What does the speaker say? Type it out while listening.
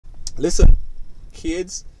Listen,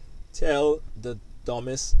 kids tell the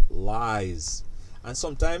dumbest lies. And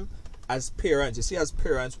sometimes as parents, you see, as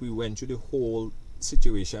parents, we went through the whole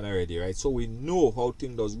situation already, right? So we know how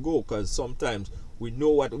things does go, because sometimes we know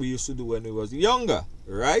what we used to do when we was younger,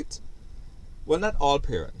 right? Well, not all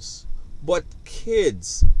parents, but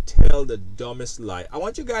kids tell the dumbest lie. I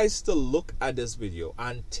want you guys to look at this video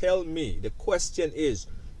and tell me, the question is,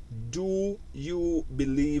 do you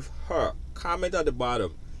believe her? Comment at the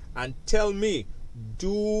bottom and tell me,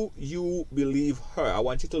 do you believe her? I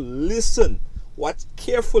want you to listen, watch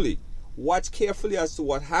carefully as to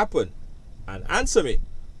what happened, and answer me.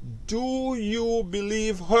 Do you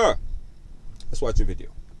believe her? Let's watch the video.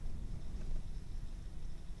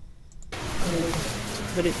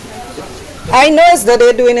 I know it's that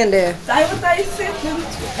they're doing in there. I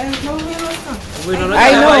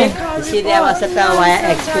know. You see, there was a wire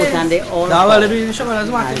export and they all.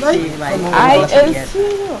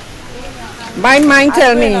 My mind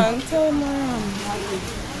tell me.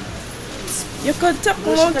 You could talk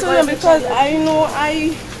more to them because I know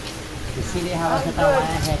You see, they have a wire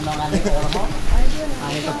head long and they all.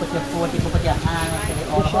 And you can put your foot, you can put your hand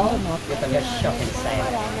on the all. You can just shove inside.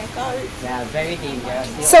 They are very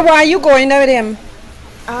dangerous. So why are you going there with him?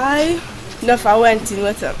 I never went in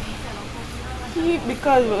with him.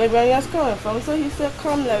 Because when he was coming from, so he said,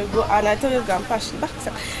 come, let me go. And I told him, go and pass the back.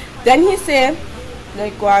 Then he said,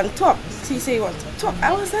 like, go and talk. He said, he want to talk.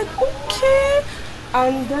 I was like, okay.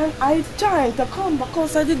 And then I tried to come back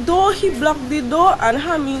outside the door. He blocked the door and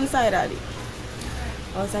had me inside of it.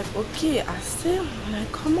 I was like, okay. I said, when I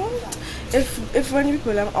come out, if when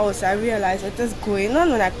people are outside, I realize what is going on.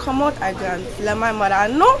 When I come out, I go and let my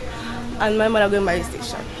mother know, and my mother go by the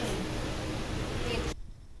station.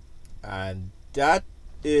 And that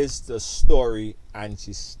is the story, and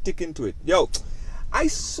she's sticking to it. Yo, I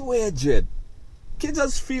swear, Jed, kids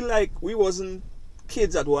just feel like we wasn't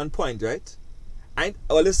kids at one point, right?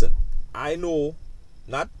 Listen, I know,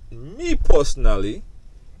 not me personally,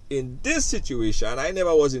 in this situation, I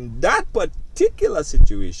never was in that particular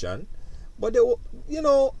situation, but they were, you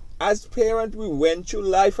know, as parents, we went through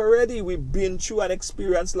life already. We've been through and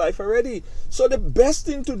experienced life already. So the best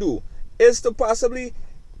thing to do is to possibly,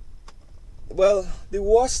 well, the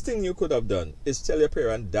worst thing you could have done is tell your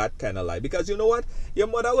parent that kind of lie. Because you know what? Your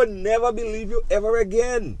mother would never believe you ever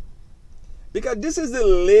again. Because this is the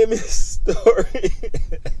lamest story.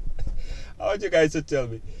 I want you guys to tell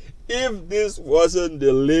me if this wasn't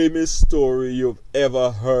the lamest story you've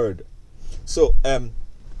ever heard. So,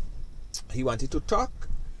 he wanted to talk,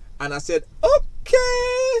 and I said,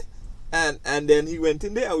 okay. And then he went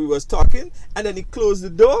in there, and we was talking, and then he closed the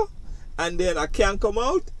door, and then I can't come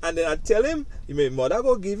out, and then I tell him, my mother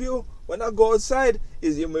go give you, when I go outside,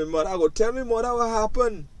 is your mother go tell me, mother, what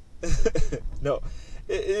happened? No,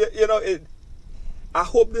 you know, I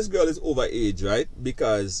hope this girl is over age, right?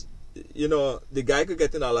 Because, you know, the guy could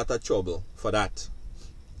get in a lot of trouble for that.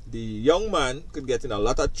 The young man could get in a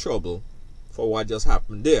lot of trouble for what just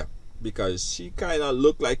happened there. Because she kind of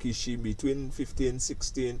looked like she between 15,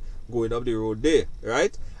 16 going up the road there,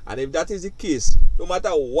 right? And if that is the case, no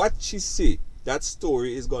matter what she say, that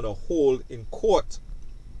story is going to hold in court.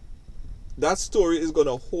 That story is going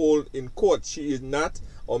to hold in court. She is not,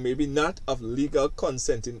 or maybe not, of legal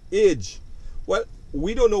consenting age. Well,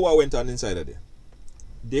 we don't know what went on inside of there.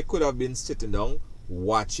 They could have been sitting down,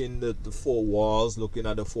 watching the four walls, looking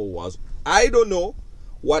at the four walls. I don't know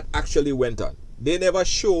what actually went on. They never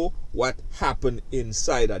show what happened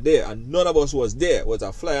inside of there. And none of us was there. It was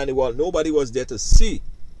a fly on the wall. Nobody was there to see.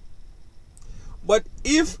 But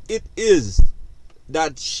if it is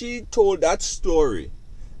that she told that story,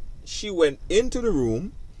 she went into the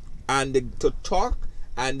room and to talk,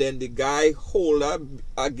 and then the guy hold her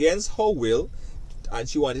against her will, and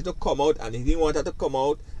she wanted to come out, and he didn't want her to come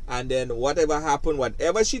out, and then whatever happened,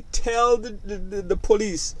 whatever she tell the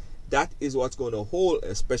police, that is what's going to hold,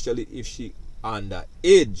 especially if she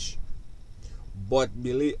underage. But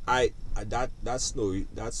Billy, that story,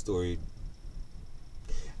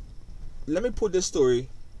 let me put the story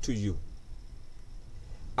to you.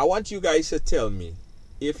 I want you guys to tell me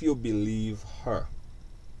if you believe her.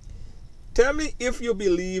 Tell me if you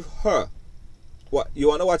believe her. What, you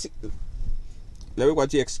want to watch it? Let me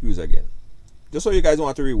watch the excuse again. Just so you guys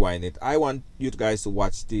want to rewind it, I want you guys to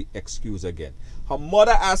watch the excuse again. Her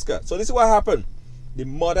mother asked her. So this is what happened. The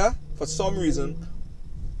mother, for some reason,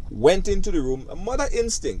 went into the room. A mother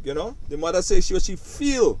instinct, you know. The mother says she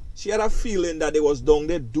had a feeling that they was down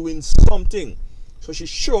there doing something. So she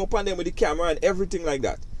showed up on them with the camera and everything like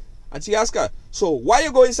that. And she asked her, So while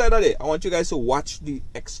you go inside of there, I want you guys to watch the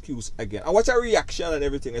excuse again. I watch a reaction and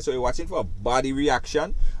everything. So you're watching for a body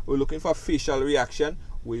reaction. We're looking for facial reaction.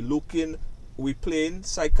 We're playing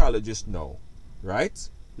psychologist now, right?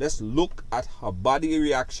 Let's look at her body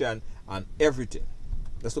reaction and everything.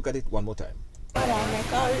 Let's look at it one more time.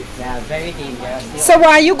 Yeah, very dangerous. So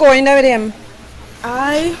why are you going there with him?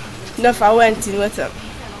 I never went in with him.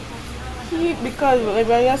 Because my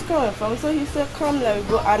brother was coming from, so he said, come, let me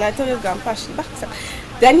go. And I told him, go and pass the back.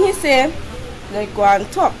 Then he said, like, go and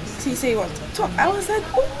talk. He said, he want to talk. I was like,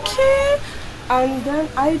 okay. And then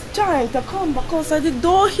I tried to come because at the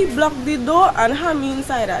door, he blocked the door and had me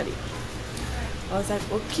inside of it. I was like,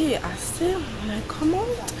 okay. I said, when I come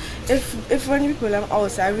out, if when people are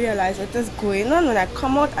outside, I realize what is going on. When I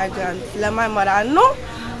come out, I go and let my mother know,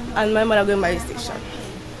 and my mother go in my station.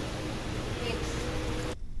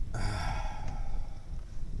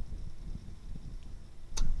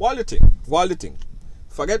 While you think,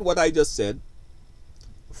 forget what I just said.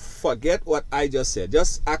 Forget what I just said.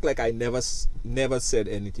 Just act like I never said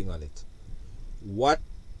anything on it. What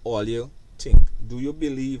all you think? Do you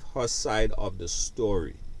believe her side of the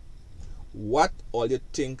story? What all you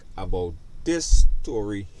think about this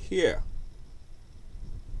story here?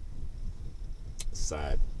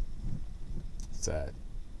 Sad.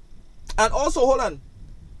 And also, hold on.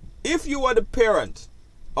 If you were the parent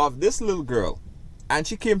of this little girl and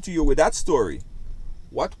she came to you with that story,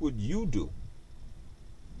 what would you do?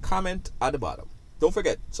 Comment at the bottom. Don't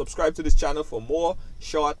forget, subscribe to this channel for more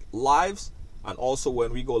short lives. And also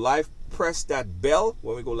when we go live, press that bell.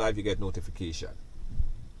 When we go live, you get notification.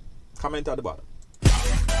 Comment at the bottom.